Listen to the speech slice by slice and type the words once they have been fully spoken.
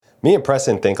Me and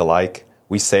Preston think alike.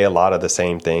 We say a lot of the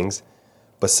same things,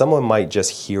 but someone might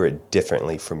just hear it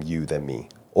differently from you than me,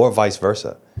 or vice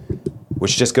versa,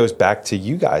 which just goes back to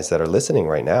you guys that are listening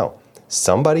right now.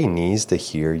 Somebody needs to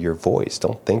hear your voice.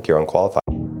 Don't think you're unqualified.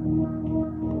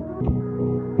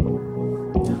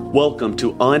 Welcome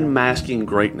to Unmasking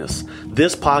Greatness.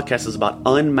 This podcast is about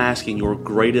unmasking your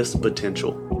greatest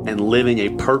potential and living a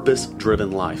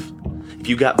purpose-driven life. If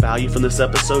you got value from this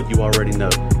episode, you already know.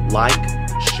 Like,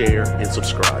 share, and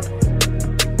subscribe.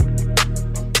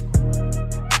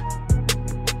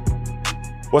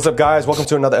 What's up, guys? Welcome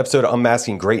to another episode of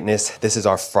Unmasking Greatness. This is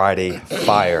our Friday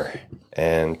Fire,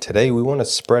 and today we want to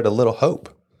spread a little hope.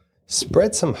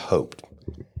 Spread some hope.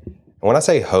 And when I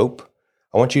say hope,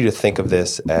 I want you to think of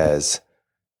this as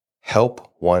help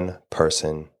one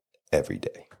person every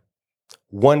day.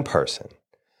 One person.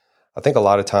 I think a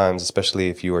lot of times, especially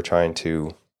if you are trying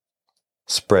to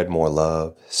spread more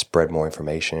love, spread more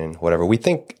information, whatever, we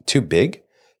think too big,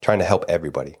 trying to help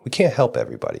everybody. We can't help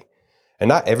everybody. And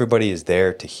not everybody is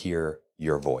there to hear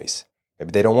your voice.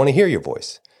 Maybe they don't want to hear your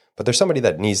voice, but there's somebody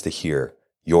that needs to hear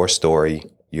your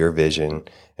story, your vision,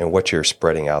 and what you're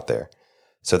spreading out there.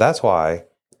 So that's why,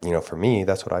 for me,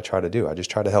 that's what I try to do. I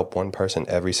just try to help one person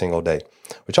every single day,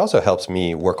 which also helps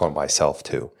me work on myself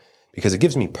too, because it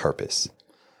gives me purpose.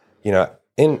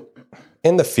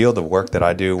 In the field of work that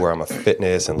I do, where I'm a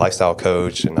fitness and lifestyle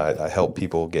coach, and I help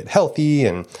people get healthy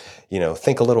and,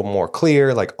 think a little more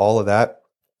clear, like all of that.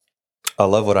 I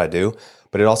love what I do,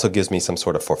 but it also gives me some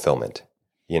sort of fulfillment,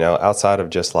 outside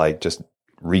of just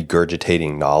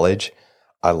regurgitating knowledge.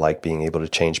 I like being able to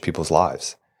change people's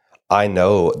lives. I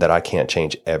know that I can't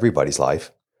change everybody's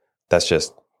life. I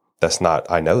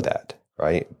know that,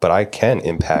 right? But I can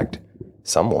impact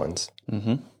someone's,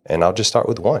 and I'll just start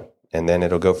with one, and then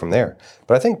it'll go from there.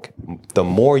 But I think the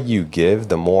more you give,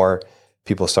 the more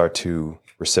people start to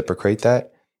reciprocate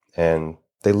that, and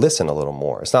they listen a little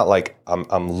more. It's not like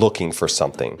I'm looking for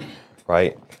something,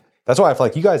 right? That's why I feel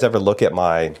like you guys ever look at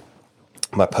my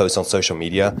posts on social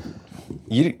media,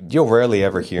 you'll rarely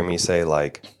ever hear me say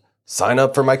sign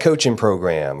up for my coaching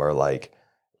program, or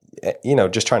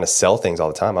just trying to sell things all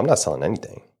the time. I'm not selling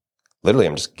anything. Literally,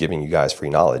 I'm just giving you guys free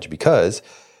knowledge because,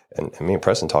 and me and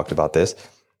Preston talked about this,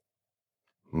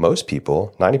 most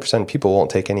people, 90% of people won't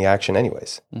take any action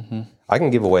anyways. I can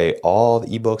give away all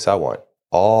the ebooks I want,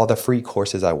 all the free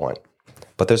courses I want,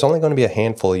 but there's only going to be a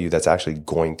handful of you that's actually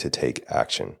going to take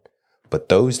action. But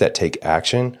those that take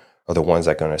action are the ones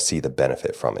that are going to see the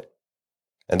benefit from it.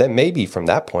 And then maybe from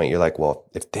that point, you're like, well,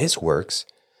 if this works,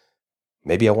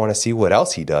 maybe I want to see what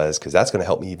else he does, because that's going to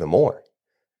help me even more.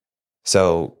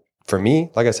 So for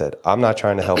me, like I said, I'm not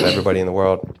trying to help everybody in the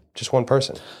world, just one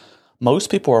person.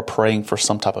 Most people are praying for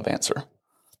some type of answer.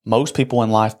 Most people in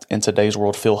life in today's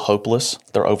world feel hopeless.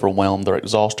 They're overwhelmed. They're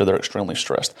exhausted. They're extremely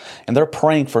stressed. And they're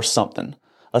praying for something.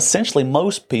 Essentially,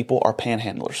 most people are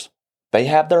panhandlers. They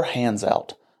have their hands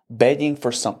out, begging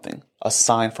for something, a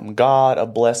sign from God, a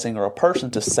blessing, or a person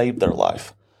to save their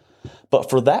life. But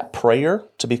for that prayer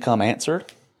to become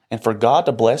answered and for God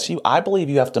to bless you, I believe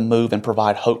you have to move and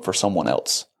provide hope for someone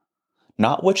else.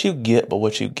 Not what you get, but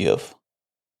what you give.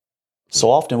 So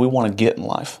often we want to get in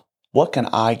life. What can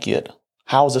I get?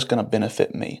 How is this going to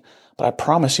benefit me? But I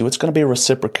promise you, it's going to be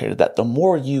reciprocated, that the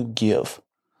more you give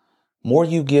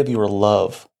your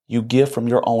love, you give from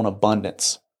your own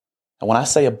abundance. And when I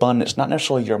say abundance, not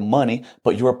necessarily your money,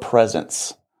 but your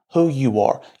presence, who you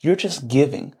are. You're just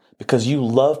giving because you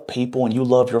love people and you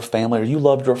love your family, or you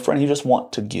love your friend. You just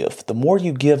want to give. The more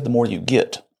you give, the more you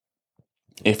get.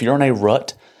 If you're in a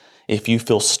rut, if you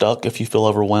feel stuck, if you feel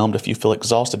overwhelmed, if you feel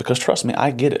exhausted, because trust me,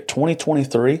 I get it.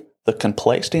 2023, the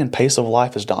complexity and pace of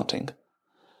life is daunting.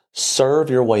 Serve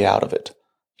your way out of it.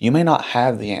 You may not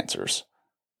have the answers.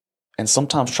 And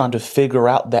sometimes trying to figure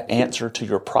out the answer to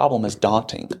your problem is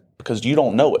daunting because you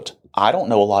don't know it. I don't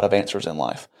know a lot of answers in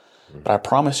life. But I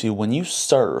promise you, when you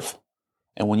serve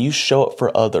and when you show up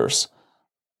for others,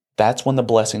 that's when the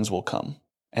blessings will come.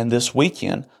 And this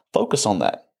weekend, focus on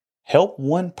that. Help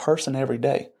one person every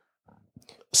day.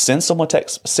 Send someone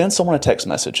a text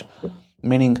message.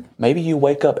 Meaning, maybe you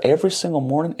wake up every single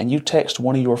morning and you text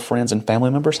one of your friends and family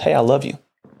members, hey, I love you.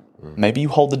 Maybe you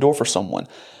hold the door for someone.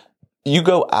 You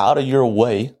go out of your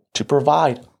way to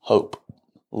provide hope,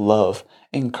 love,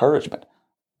 encouragement,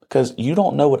 because you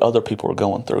don't know what other people are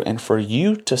going through. And for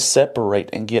you to separate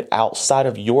and get outside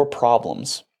of your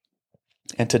problems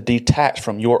and to detach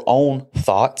from your own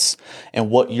thoughts and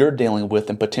what you're dealing with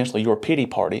and potentially your pity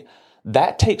party,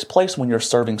 that takes place when you're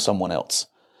serving someone else.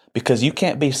 Because you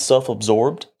can't be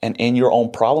self-absorbed and in your own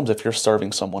problems if you're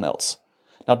serving someone else.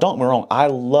 Now, don't get me wrong. I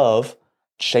love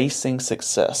chasing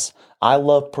success. I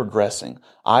love progressing.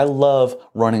 I love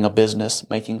running a business,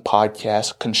 making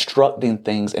podcasts, constructing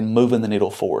things, and moving the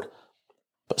needle forward.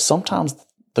 But sometimes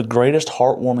the greatest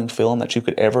heartwarming feeling that you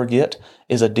could ever get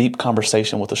is a deep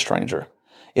conversation with a stranger,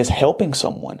 is helping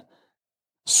someone.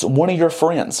 So one of your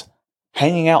friends,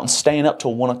 hanging out and staying up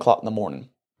till 1 o'clock in the morning,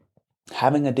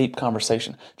 having a deep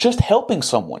conversation, just helping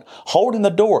someone, holding the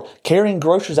door, carrying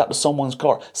groceries out to someone's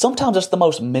car. Sometimes it's the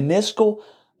most minuscule,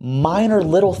 minor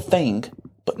little thing,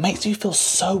 but makes you feel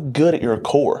so good at your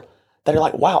core that you're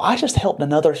like, wow, I just helped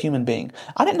another human being.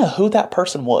 I didn't know who that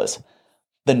person was.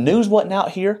 The news wasn't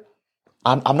out here.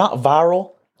 I'm not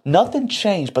viral. Nothing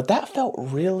changed, but that felt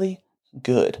really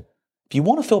good. If you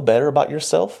want to feel better about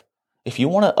yourself, if you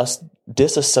want to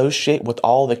disassociate with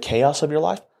all the chaos of your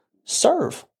life,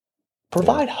 serve.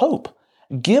 Provide hope.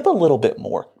 Give a little bit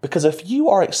more. Because if you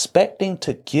are expecting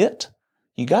to get,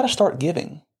 you got to start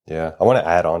giving. Yeah. I want to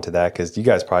add on to that because you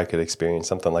guys probably could experience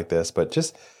something like this, but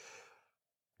just,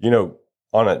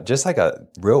 on just like a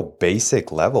real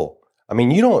basic level. I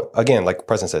mean, you don't, again, like the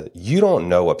president said, you don't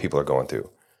know what people are going through.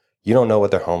 You don't know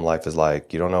what their home life is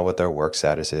like. You don't know what their work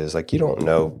status is. Like, you don't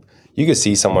know. You could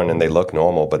see someone and they look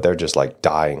normal, but they're just like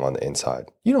dying on the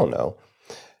inside. You don't know.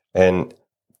 And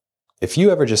if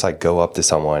you ever just like go up to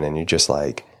someone and you're just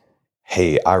like,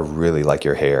 hey, I really like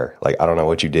your hair. Like, I don't know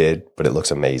what you did, but it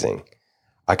looks amazing.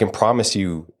 I can promise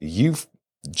you've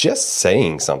just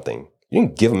saying something. You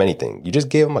didn't give them anything. You just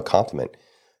gave them a compliment.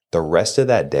 The rest of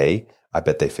that day, I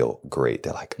bet they feel great.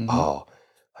 They're like, oh,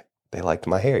 like, they liked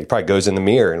my hair. He probably goes in the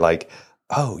mirror and like,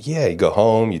 oh yeah, you go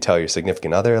home, you tell your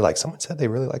significant other, like someone said they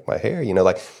really like my hair.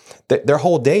 Like their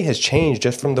whole day has changed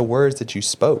just from the words that you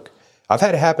spoke. I've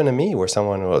had it happen to me where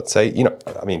someone will say,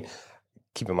 I mean,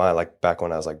 keep in mind, like back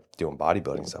when I was like doing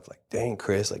bodybuilding stuff, like, dang,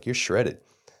 Chris, like you're shredded.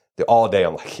 All day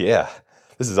I'm like, yeah,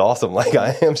 this is awesome. Like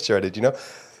I am shredded,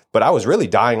 But I was really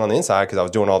dying on the inside because I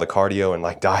was doing all the cardio and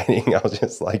like dieting. I was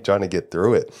just like trying to get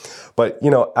through it. But,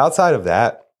 outside of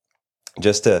that,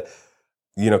 just to,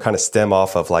 kind of stem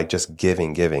off of like just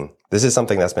giving. This is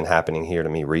something that's been happening here to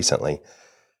me recently.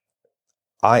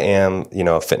 I am,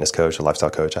 a fitness coach, a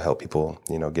lifestyle coach. I help people,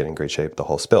 get in great shape, the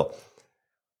whole spill.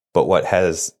 But what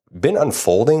has been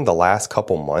unfolding the last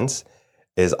couple months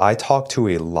is I talk to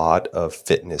a lot of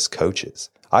fitness coaches.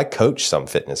 I coach some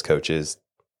fitness coaches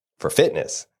for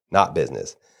fitness, not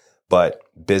business, but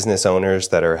business owners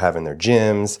that are having their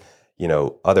gyms,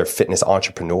 other fitness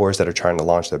entrepreneurs that are trying to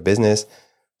launch their business.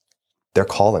 They're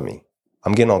calling me.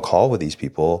 I'm getting on call with these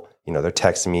people. They're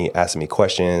texting me, asking me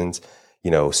questions,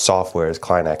 softwares,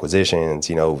 client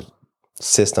acquisitions,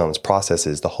 systems,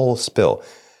 processes, the whole spill.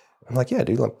 I'm like, yeah,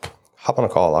 dude, hop on a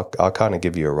call. I'll kind of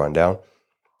give you a rundown.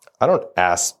 I don't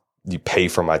ask you pay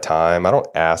for my time. I don't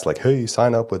ask like, hey,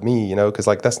 sign up with me, because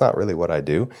like that's not really what I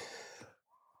do.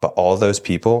 But all those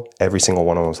people, every single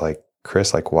one of them was like,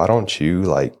 Chris, like, why don't you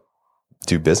like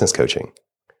do business coaching?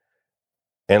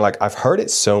 And like, I've heard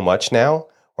it so much now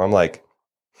where I'm like,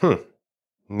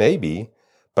 maybe.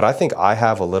 But I think I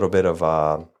have a little bit of,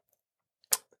 I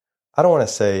don't want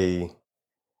to say,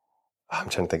 I'm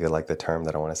trying to think of like the term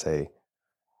that I want to say,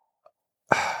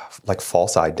 like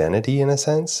false identity in a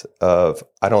sense of,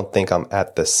 I don't think I'm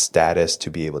at the status to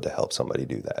be able to help somebody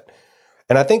do that.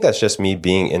 And I think that's just me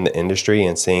being in the industry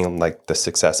and seeing like the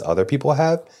success other people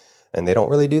have, and they don't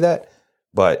really do that.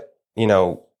 But,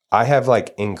 I have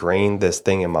like ingrained this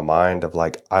thing in my mind of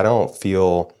like, I don't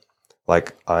feel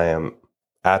like I am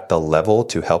at the level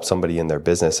to help somebody in their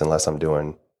business unless I'm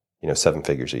doing, 7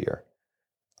 figures a year.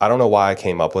 I don't know why I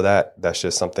came up with that. That's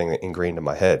just something ingrained in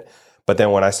my head. But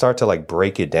then when I start to like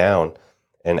break it down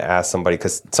and ask somebody,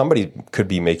 because somebody could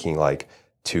be making like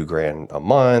 $2,000 a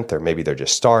month, or maybe they're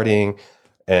just starting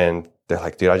and they're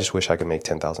like, dude, I just wish I could make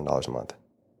 $10,000 a month.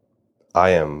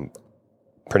 I am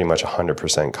pretty much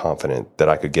 100% confident that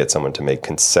I could get someone to make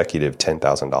consecutive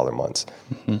 $10,000 months.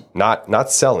 Not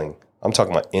selling. I'm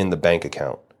talking about in the bank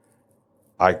account.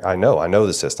 I know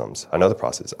the systems. I know the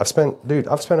process. I've spent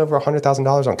over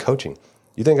 $100,000 on coaching.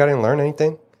 You think I didn't learn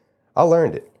anything? I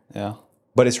learned it. Yeah.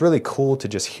 But it's really cool to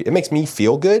just, it makes me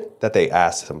feel good that they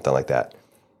asked something like that.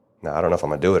 Now, I don't know if I'm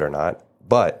going to do it or not,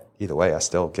 but either way, I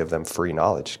still give them free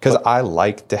knowledge because I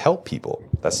like to help people.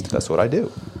 That's what I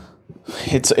do.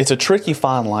 It's a tricky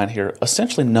fine line here.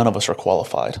 Essentially, none of us are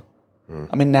qualified.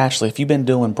 I mean, naturally, if you've been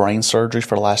doing brain surgery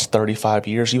for the last 35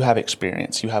 years, you have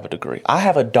experience, you have a degree. I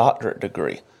have a doctorate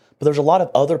degree, but there's a lot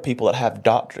of other people that have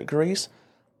doctorate degrees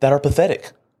that are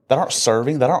pathetic, that aren't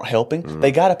serving, that aren't helping.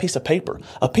 They got a piece of paper.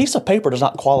 A piece of paper does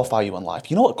not qualify you in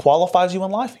life. You know what qualifies you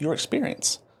in life? Your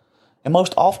experience. And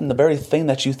most often, the very thing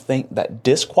that you think that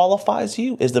disqualifies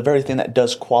you is the very thing that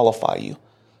does qualify you.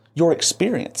 Your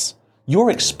experience. Your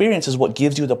experience is what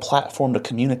gives you the platform to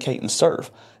communicate and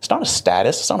serve. It's not a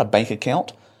status. It's not a bank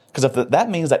account. Because if that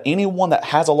means that anyone that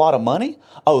has a lot of money,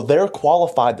 oh, they're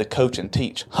qualified to coach and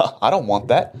teach. I don't want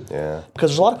that. Yeah.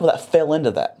 Because there's a lot of people that fell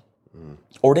into that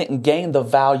or didn't gain the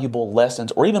valuable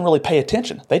lessons or even really pay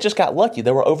attention. They just got lucky.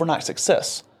 They were overnight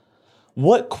success.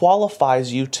 What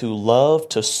qualifies you to love,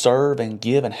 to serve, and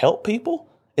give and help people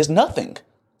is nothing.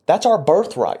 That's our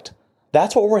birthright.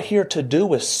 That's what we're here to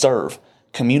do, is serve,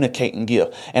 communicate, and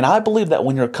give. And I believe that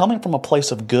when you're coming from a place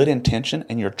of good intention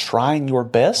and you're trying your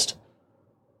best,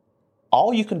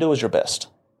 all you can do is your best.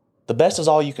 The best is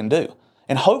all you can do.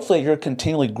 And hopefully you're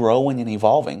continually growing and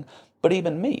evolving. But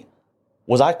even me,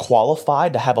 was I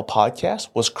qualified to have a podcast?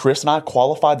 Was Chris and I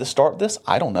qualified to start this?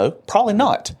 I don't know. Probably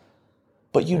not.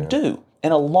 But you do.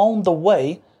 And along the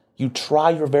way, you try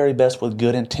your very best with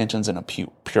good intentions and a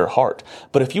pure heart.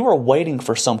 But if you are waiting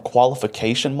for some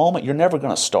qualification moment, you're never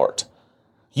going to start.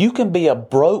 You can be a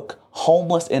broke,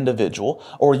 homeless individual,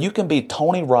 or you can be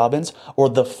Tony Robbins or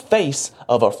the face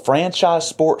of a franchise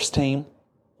sports team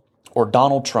or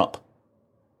Donald Trump.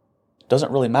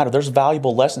 Doesn't really matter. There's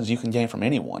valuable lessons you can gain from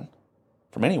anyone.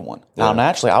 Yeah. Now,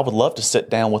 naturally, I would love to sit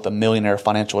down with a millionaire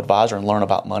financial advisor and learn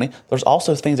about money. There's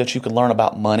also things that you can learn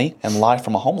about money and life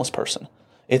from a homeless person.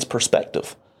 It's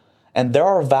perspective. And there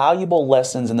are valuable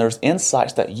lessons and there's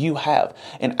insights that you have.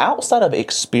 And outside of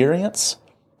experience,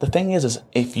 the thing is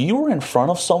if you were in front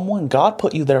of someone, God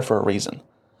put you there for a reason.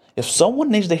 If someone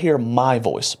needs to hear my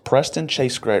voice, Preston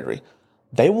Chase Gregory,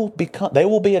 they will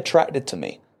be attracted to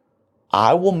me.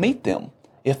 I will meet them.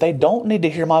 If they don't need to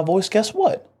hear my voice, guess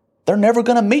what? They're never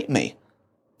going to meet me.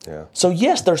 Yeah. So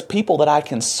yes, there's people that I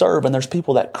can serve and there's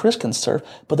people that Chris can serve,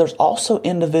 but there's also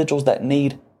individuals that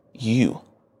need you.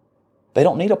 They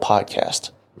don't need a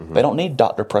podcast. Mm-hmm. They don't need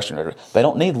Dr. Preston Gregory. They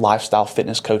don't need lifestyle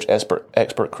fitness coach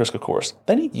expert Chris Koukouris.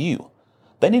 They need you.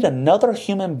 They need another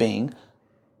human being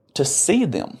to see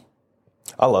them.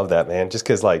 I love that, man. Just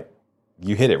because,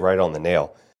 you hit it right on the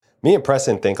nail. Me and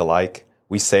Preston think alike.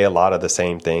 We say a lot of the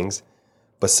same things,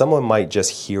 but someone might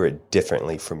just hear it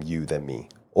differently from you than me,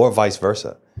 or vice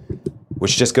versa,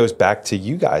 which just goes back to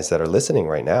you guys that are listening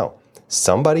right now.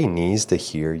 Somebody needs to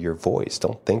hear your voice.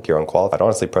 Don't think you're unqualified.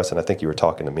 Honestly, Preston, I think you were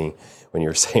talking to me when you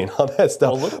were saying all that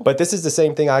stuff. But this is the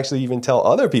same thing I actually even tell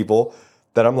other people,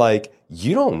 that I'm like,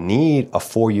 you don't need a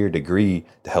 4-year degree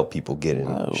to help people get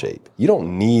in shape. You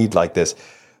don't need this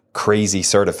crazy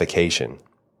certification.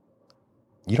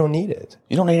 You don't need it.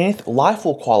 You don't need anything. Life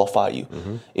will qualify you.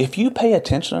 Mm-hmm. If you pay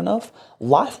attention enough,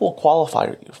 life will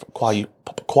qualify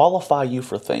you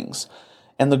for things.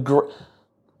 And the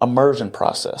immersion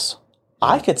process.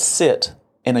 I could sit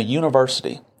in a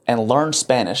university and learn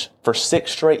Spanish for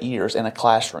 6 straight years in a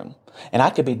classroom, and I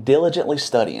could be diligently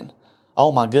studying.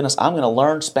 Oh my goodness, I'm going to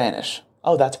learn Spanish.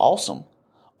 Oh, that's awesome.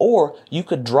 Or you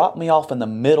could drop me off in the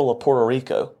middle of Puerto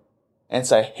Rico and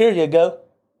say, here you go.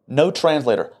 No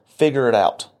translator. Figure it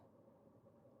out.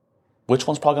 Which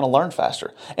one's probably going to learn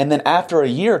faster? And then after a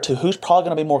year or two, who's probably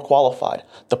going to be more qualified?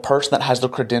 The person that has the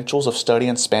credentials of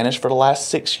studying Spanish for the last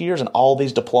 6 years and all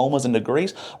these diplomas and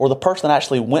degrees, or the person that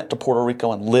actually went to Puerto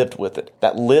Rico and lived with it,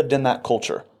 that lived in that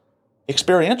culture?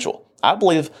 Experiential. I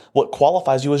believe what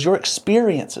qualifies you is your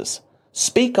experiences.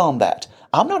 Speak on that.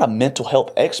 I'm not a mental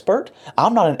health expert.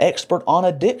 I'm not an expert on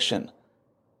addiction.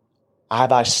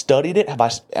 Have I studied it?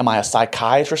 Am I a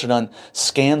psychiatrist or done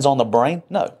scans on the brain?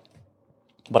 No.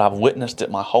 But I've witnessed it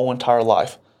my whole entire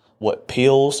life. What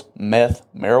pills, meth,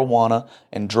 marijuana,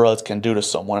 and drugs can do to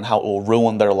someone and how it will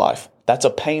ruin their life. That's a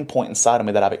pain point inside of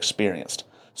me that I've experienced.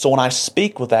 So when I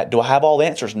speak with that, do I have all the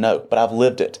answers? No, but I've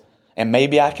lived it. And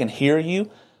maybe I can hear you,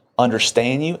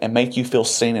 understand you, and make you feel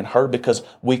seen and heard because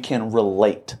we can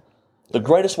relate. The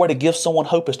greatest way to give someone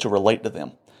hope is to relate to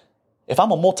them. If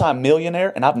I'm a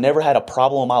multimillionaire and I've never had a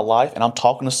problem in my life and I'm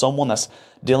talking to someone that's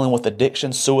dealing with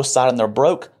addiction, suicide, and they're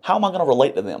broke, how am I going to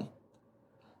relate to them?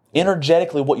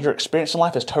 Energetically, what you're experiencing in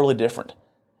life is totally different.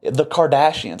 The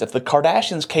Kardashians, if the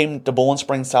Kardashians came to Bowling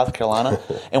Springs, South Carolina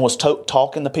and was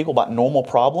talking to people about normal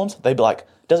problems, they'd be like,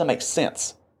 it doesn't make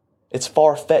sense. It's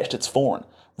far-fetched, it's foreign.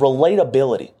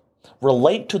 Relatability.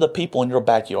 Relate to the people in your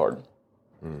backyard.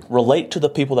 Relate to the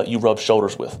people that you rub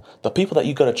shoulders with, the people that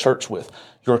you go to church with,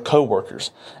 your coworkers,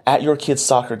 at your kids'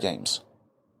 soccer games.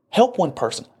 Help one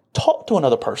person. Talk to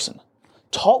another person.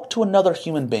 Talk to another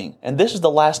human being. And this is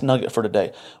the last nugget for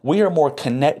today. We are more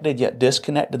connected yet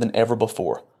disconnected than ever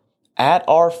before. At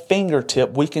our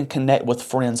fingertip, we can connect with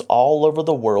friends all over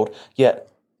the world,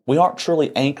 yet we aren't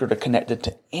truly anchored or connected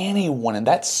to anyone, and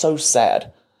that's so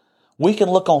sad. We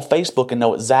can look on Facebook and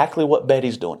know exactly what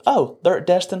Betty's doing. Oh, they're at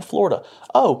Destin, Florida.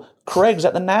 Oh, Craig's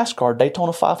at the NASCAR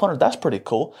Daytona 500. That's pretty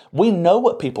cool. We know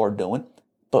what people are doing,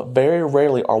 but very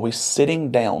rarely are we sitting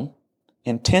down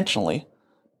intentionally,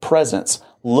 presence,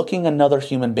 looking another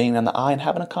human being in the eye and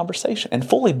having a conversation and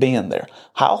fully being there.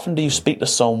 How often do you speak to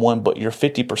someone but you're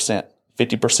 50%?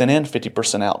 50% in,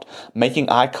 50% out. Making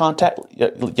eye contact,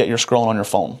 yet you're scrolling on your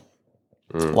phone.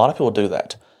 A lot of people do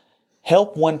that.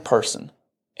 Help one person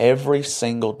every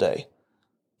single day.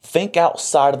 Think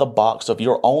outside of the box of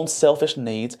your own selfish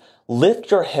needs. Lift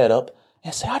your head up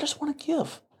and say, I just want to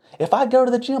give. If I go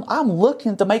to the gym, I'm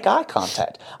looking to make eye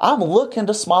contact. I'm looking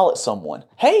to smile at someone.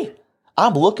 Hey,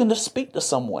 I'm looking to speak to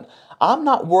someone. I'm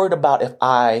not worried about if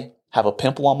I have a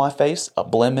pimple on my face, a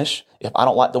blemish, if I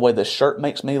don't like the way this shirt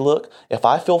makes me look, if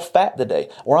I feel fat today,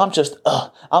 or I'm just,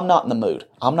 I'm not in the mood.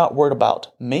 I'm not worried about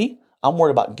me. I'm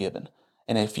worried about giving.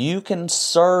 And if you can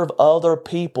serve other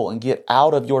people and get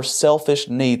out of your selfish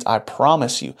needs, I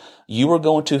promise you, you are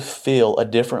going to feel a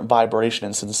different vibration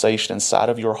and sensation inside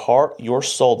of your heart, your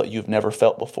soul that you've never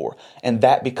felt before. And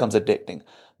that becomes addicting.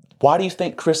 Why do you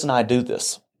think Chris and I do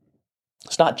this?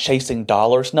 It's not chasing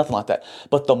dollars, nothing like that.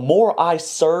 But the more I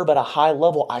serve at a high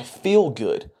level, I feel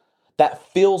good.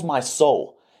 That fills my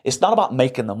soul. It's not about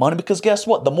making the money, because guess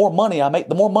what? The more money I make,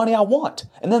 the more money I want.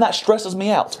 And then that stresses me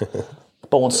out.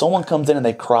 But when someone comes in and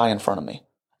they cry in front of me,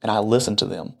 and I listen to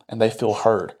them, and they feel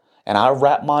heard, and I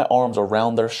wrap my arms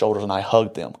around their shoulders and I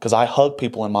hug them, because I hug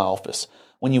people in my office.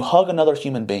 When you hug another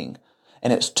human being,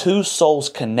 and it's two souls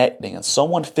connecting, and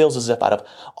someone feels as if out of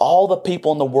all the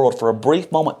people in the world, for a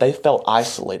brief moment, they felt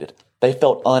isolated. They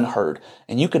felt unheard.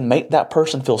 And you can make that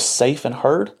person feel safe and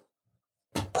heard.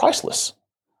 Priceless.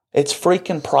 It's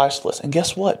freaking priceless. And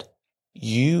guess what?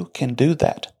 You can do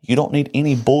that. You don't need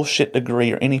any bullshit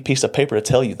degree or any piece of paper to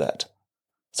tell you that.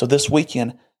 So this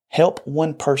weekend, help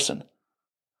one person.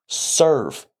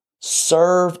 Serve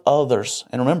others.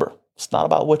 And remember, it's not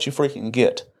about what you freaking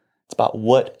get. It's about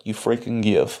what you freaking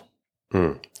give.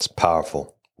 It's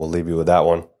powerful. We'll leave you with that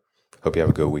one. Hope you have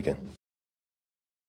a good weekend.